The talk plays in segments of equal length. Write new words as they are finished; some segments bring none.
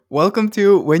Welcome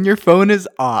to When Your Phone is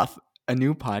Off, a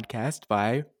new podcast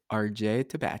by RJ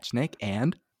Tabachnik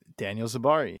and Daniel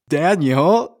Zabari.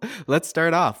 Daniel. Let's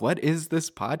start off. What is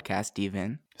this podcast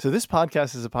even? So this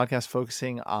podcast is a podcast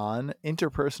focusing on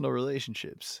interpersonal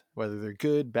relationships, whether they're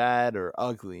good, bad, or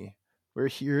ugly. We're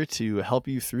here to help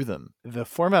you through them. The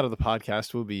format of the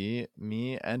podcast will be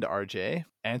me and RJ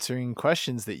answering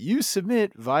questions that you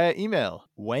submit via email.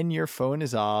 When your phone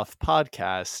is off,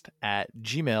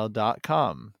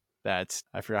 podcast@gmail.com. That's,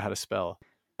 I forgot how to spell.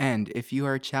 And if you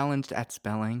are challenged at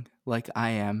spelling, like I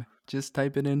am, just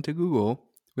type it into Google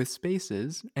with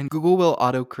spaces, and Google will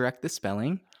autocorrect the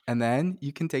spelling. And then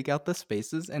you can take out the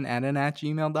spaces and add an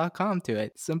 @gmail.com to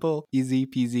it. Simple, easy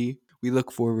peasy. We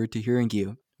look forward to hearing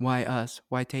you. Why us?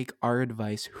 Why take our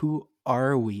advice? Who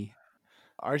are we?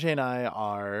 RJ and I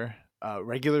are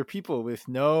regular people with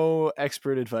no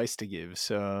expert advice to give.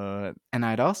 So, And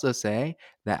I'd also say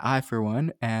that I, for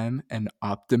one, am an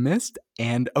optimist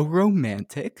and a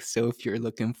romantic. So if you're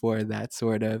looking for that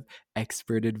sort of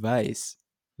expert advice,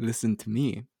 listen to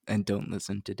me and don't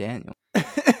listen to Daniel.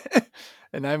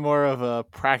 and I'm more of a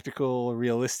practical,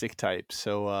 realistic type.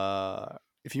 So,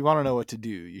 if you want to know what to do,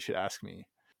 you should ask me.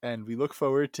 And we look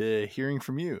forward to hearing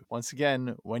from you. Once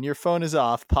again, when your phone is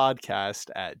off,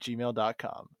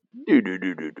 podcast@gmail.com.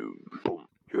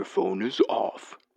 Your phone is off.